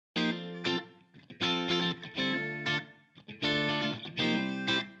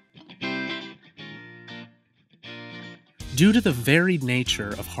Due to the varied nature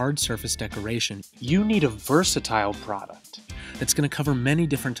of hard surface decoration, you need a versatile product that's going to cover many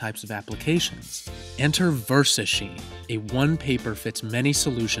different types of applications. Enter Versa Sheen, a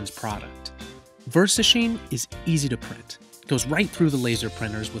one-paper-fits-many-solutions product. Versa Sheen is easy to print, goes right through the laser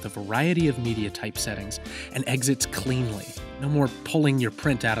printers with a variety of media type settings, and exits cleanly. No more pulling your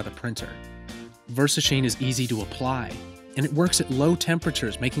print out of the printer. Versa Sheen is easy to apply, and it works at low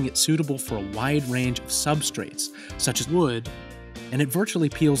temperatures, making it suitable for a wide range of substrates, such as wood, and it virtually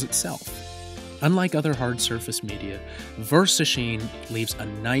peels itself. Unlike other hard surface media, Versa Sheen leaves a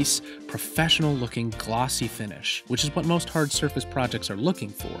nice, professional-looking glossy finish, which is what most hard surface projects are looking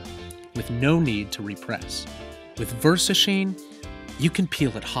for, with no need to repress. With Versa Sheen, you can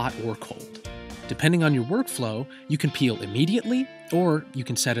peel it hot or cold. Depending on your workflow, you can peel immediately, or you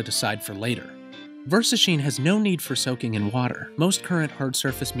can set it aside for later. Versa Sheen has no need for soaking in water. Most current hard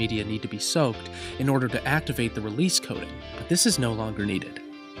surface media need to be soaked in order to activate the release coating, but this is no longer needed.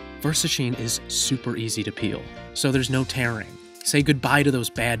 Versa Sheen is super easy to peel, so there's no tearing. Say goodbye to those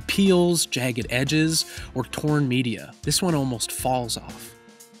bad peels, jagged edges, or torn media. This one almost falls off.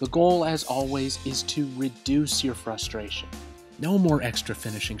 The goal, as always, is to reduce your frustration. No more extra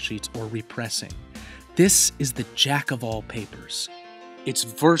finishing sheets or repressing. This is the jack of all papers. It's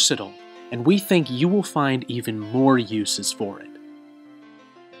versatile, and we think you will find even more uses for it.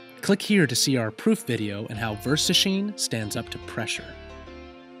 Click here to see our proof video and how Versa Sheen stands up to pressure.